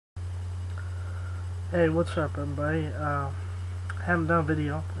Hey, what's up, everybody? Haven't done a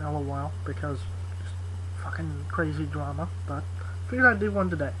video in a little while because just fucking crazy drama, but figured I'd do one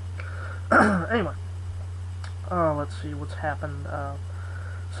today. Anyway, let's see what's happened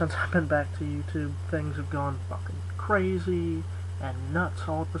since I've been back to YouTube. Things have gone fucking crazy and nuts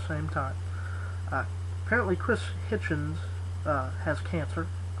all at the same time. Apparently, Chris Hitchens has cancer.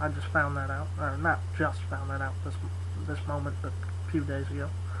 I just found that out, or not just found that out this moment, but a few days ago.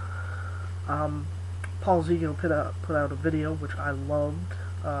 Paul Zigo put out a video which I loved.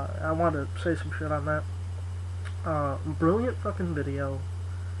 I wanted to say some shit on that. Brilliant fucking video.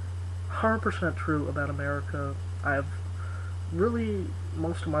 100% true about America. I've really,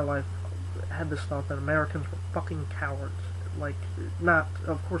 most of my life, had this thought that Americans were fucking cowards. Like, not,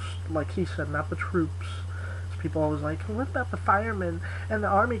 of course, like he said, not the troops. People always like, what about the firemen and the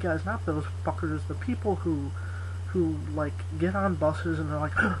army guys? Not those fuckers. The people who like get on buses and they're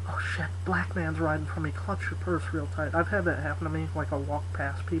like, oh shit, black man's riding for me, clutch your purse real tight. I've had that happen to me. Like, I'll walk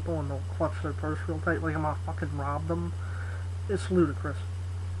past people and they'll clutch their purse real tight like I'm gonna fucking rob them. It's ludicrous.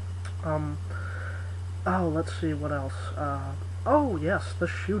 Oh, let's see what else. Oh yes, the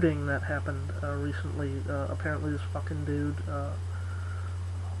shooting that happened recently. Apparently this fucking dude,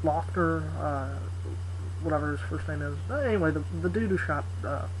 Lofter, whatever his first name is. Anyway, the dude who shot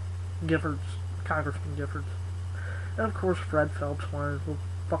Giffords, Congressman Giffords. And of course Fred Phelps wanted his little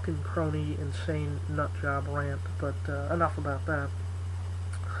fucking crony, insane nutjob rant, but enough about that.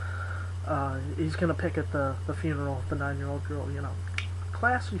 He's gonna pick at the funeral of the 9-year-old girl, you know.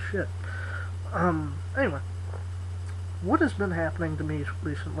 Classy shit. Anyway. What has been happening to me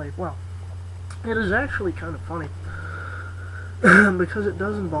recently? Well, it is actually kind of funny. Because it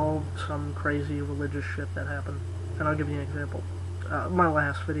does involve some crazy religious shit that happened. And I'll give you an example. My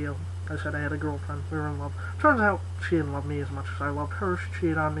last video, I said I had a girlfriend, we were in love. Turns out she didn't love me as much as I loved her. She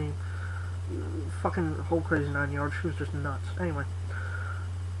cheated on me. Fucking whole crazy 9 yards. She was just nuts. Anyway.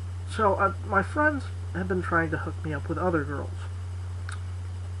 So, my friends have been trying to hook me up with other girls.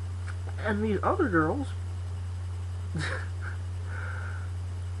 And these other girls...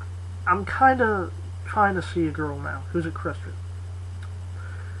 I'm kinda trying to see a girl now who's a Christian.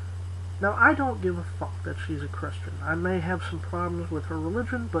 Now, I don't give a fuck that she's a Christian. I may have some problems with her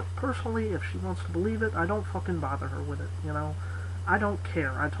religion, but personally, if she wants to believe it, I don't fucking bother her with it, you know? I don't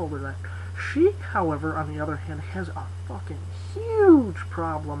care. I told her that. She, however, on the other hand, has a fucking huge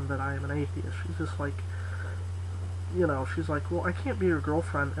problem that I am an atheist. She's just like, you know, she's like, well, I can't be your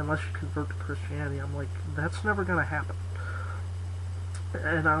girlfriend unless you convert to Christianity. I'm like, that's never gonna happen.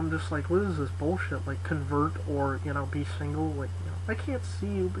 And I'm just like, what is this bullshit? Like, convert or, you know, be single? Like, you know, I can't see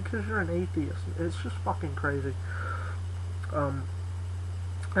you because you're an atheist. It's just fucking crazy. And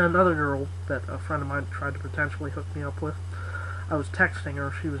another girl that a friend of mine tried to potentially hook me up with, I was texting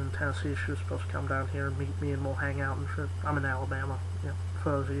her. She was in Tennessee. She was supposed to come down here and meet me and we'll hang out and shit. I'm in Alabama, yeah,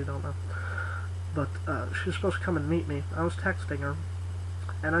 for those of you who don't know. But she was supposed to come and meet me. I was texting her,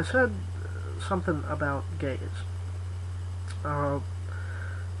 and I said something about gays.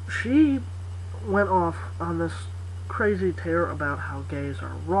 She went off on this crazy tear about how gays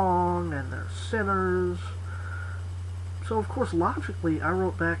are wrong and they're sinners. So of course, logically, I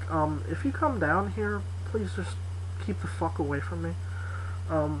wrote back, if you come down here, please just keep the fuck away from me.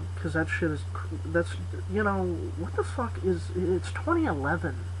 Cause that shit is, that's, you know, what the fuck is, it's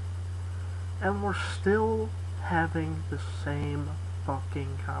 2011. And we're still having the same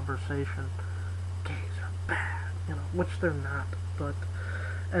fucking conversation. Gays are bad, you know, which they're not, but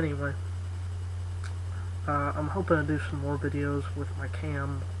anyway. I'm hoping to do some more videos with my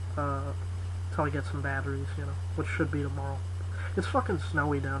cam, till I get some batteries, you know, which should be tomorrow. It's fucking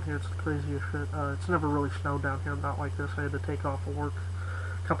snowy down here, it's the craziest shit. It's never really snowed down here, not like this. I had to take off of work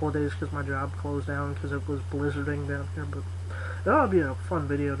a couple of days because my job closed down because it was blizzarding down here, but that'll be a fun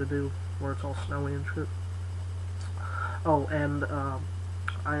video to do where it's all snowy and shit. Oh, and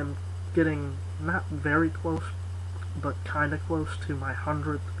I am getting not very close, but kinda close to my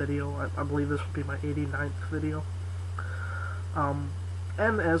 100th video. I believe this will be my 89th video.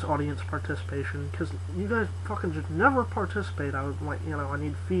 And as audience participation, because you guys fucking just never participate. I would like, you know, I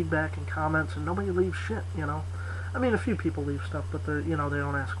need feedback and comments, and nobody leaves shit, you know. I mean, a few people leave stuff, but they're, you know, they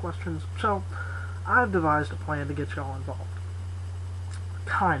don't ask questions. So, I've devised a plan to get y'all involved.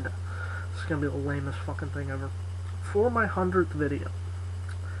 Kinda. This is gonna be the lamest fucking thing ever. For my 100th video,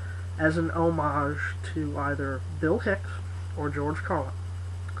 as an homage to either Bill Hicks or George Carlin,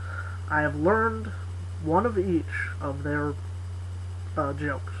 I have learned one of each of their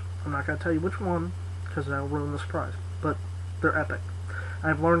jokes. I'm not going to tell you which one, because that'll ruin the surprise, but they're epic.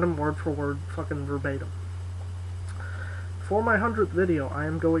 I've learned them word for word, fucking verbatim. For my 100th video, I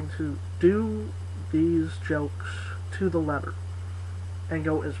am going to do these jokes to the letter and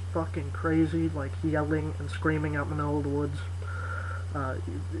go as fucking crazy, like yelling and screaming out in the middle of the woods.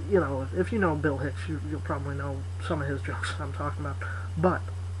 You know, if you know Bill Hicks, you'll probably know some of his jokes I'm talking about. But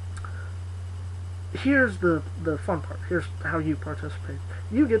here's the fun part. Here's how you participate.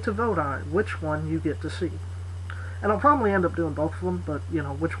 You get to vote on it, which one you get to see. And I'll probably end up doing both of them, but, you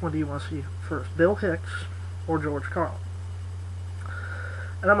know, which one do you want to see first? Bill Hicks or George Carlin?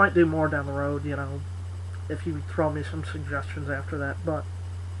 And I might do more down the road, you know, if you throw me some suggestions after that, but,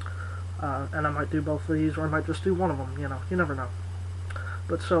 and I might do both of these, or I might just do one of them, you know, you never know.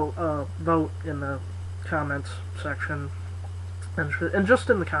 But so, vote in the comments section, and just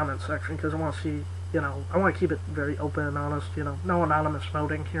in the comments section, because I want to see, you know, I want to keep it very open and honest, you know, no anonymous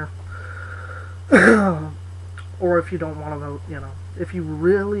voting here. Or if you don't want to vote, you know, if you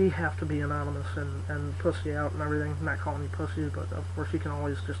really have to be anonymous and pussy out and everything, I'm not calling you pussy, but of course you can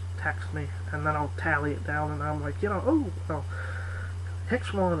always just text me, and then I'll tally it down, and I'm like, you know, oh, well,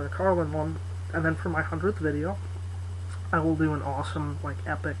 Hicks won or Carlin won, and then for my 100th video, I will do an awesome, like,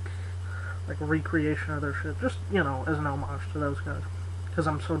 epic, like, recreation of their shit, just, you know, as an homage to those guys, because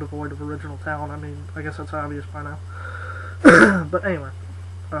I'm so devoid of original talent. I mean, I guess that's obvious by now. But anyway,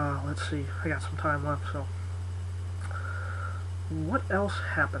 let's see, I got some time left, so. What else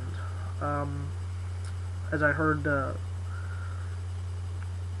happened? As I heard,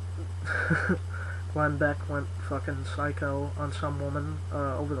 Glenn Beck went fucking psycho on some woman,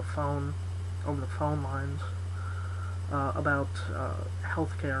 over the phone lines, about,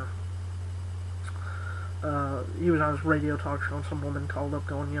 healthcare. He was on his radio talk show and some woman called up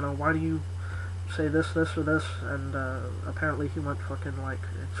going, you know, why do you say this, or this, and apparently he went fucking, like,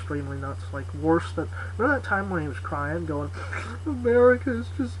 extremely nuts, like, worse than, remember that time when he was crying, going, America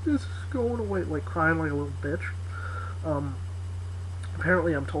is just going away, like, crying like a little bitch?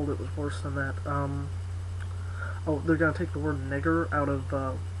 Apparently I'm told it was worse than that. Oh, they're gonna take the word nigger out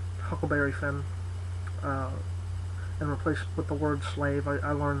of, Huckleberry Finn, and replace it with the word slave.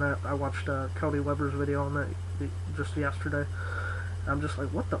 I learned that, I watched, Cody Weber's video on that just yesterday. I'm just like,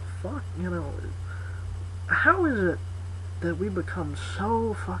 what the fuck, you know, how is it that we become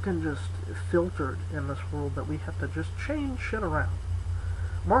so fucking just filtered in this world that we have to just change shit around?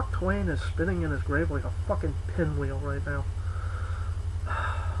 Mark Twain is spinning in his grave like a fucking pinwheel right now.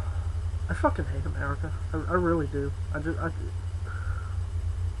 I fucking hate America. I really do. It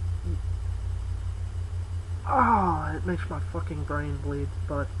makes my fucking brain bleed,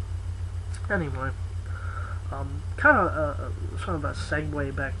 but anyway. Kind of sort of a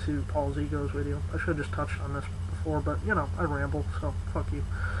segue back to Paul's Egos video. I should have just touched on this before, but, you know, I ramble, so fuck you.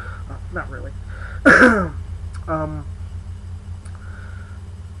 Not really.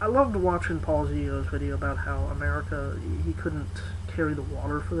 I loved watching Paul's Egos video about how America, he couldn't carry the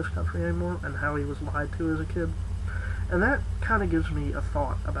water for this country anymore, and how he was lied to as a kid. And that kind of gives me a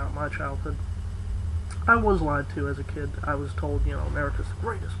thought about my childhood. I was lied to as a kid. I was told, you know, America's the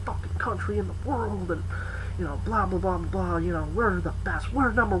greatest fucking country in the world, and, you know, blah, blah, blah, blah, you know, we're the best,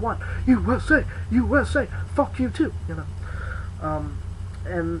 we're number one, USA, USA, fuck you too, you know.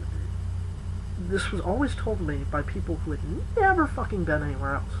 And this was always told to me by people who had never fucking been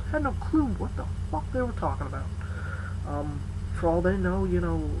anywhere else, had no clue what the fuck they were talking about. For all they know, you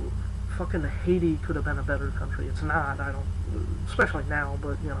know, fucking Haiti could have been a better country. It's not, I don't, especially now,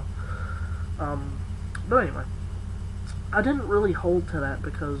 but, you know. But anyway, I didn't really hold to that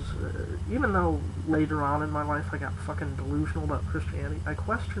because even though later on in my life I got fucking delusional about Christianity, I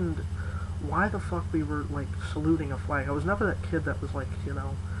questioned why the fuck we were, like, saluting a flag. I was never that kid that was like, you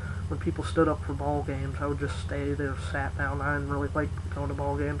know, when people stood up for ball games, I would just stay there, sat down. I didn't really like going to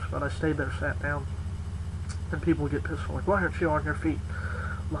ball games, but I stayed there, sat down. And people would get pissed, like, why aren't you on your feet?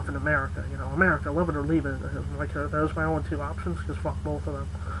 Loving America, you know, America, love it or leave it. And, like, those were my only two options, because fuck both of them.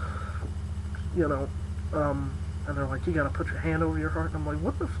 You know, and they're like, you gotta put your hand over your heart, and I'm like,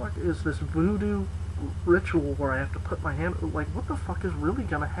 what the fuck is this voodoo ritual where I have to put my hand, like, what the fuck is really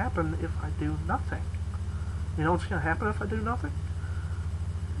gonna happen if I do nothing? You know what's gonna happen if I do nothing?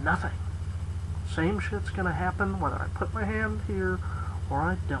 Nothing. Same shit's gonna happen whether I put my hand here or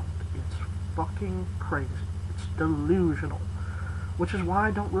I don't. It's fucking crazy. It's delusional. Which is why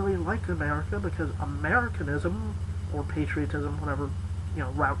I don't really like America, because Americanism, or patriotism, whatever, you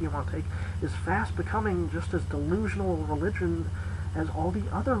know, route you want to take, is fast becoming just as delusional a religion as all the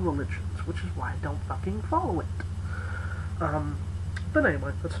other religions, which is why I don't fucking follow it. But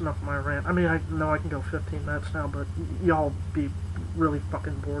anyway, that's enough of my rant. I mean, I know I can go 15 minutes now, but y'all be really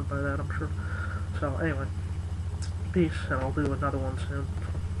fucking bored by that, I'm sure. So anyway, peace, and I'll do another one soon.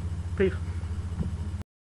 Peace.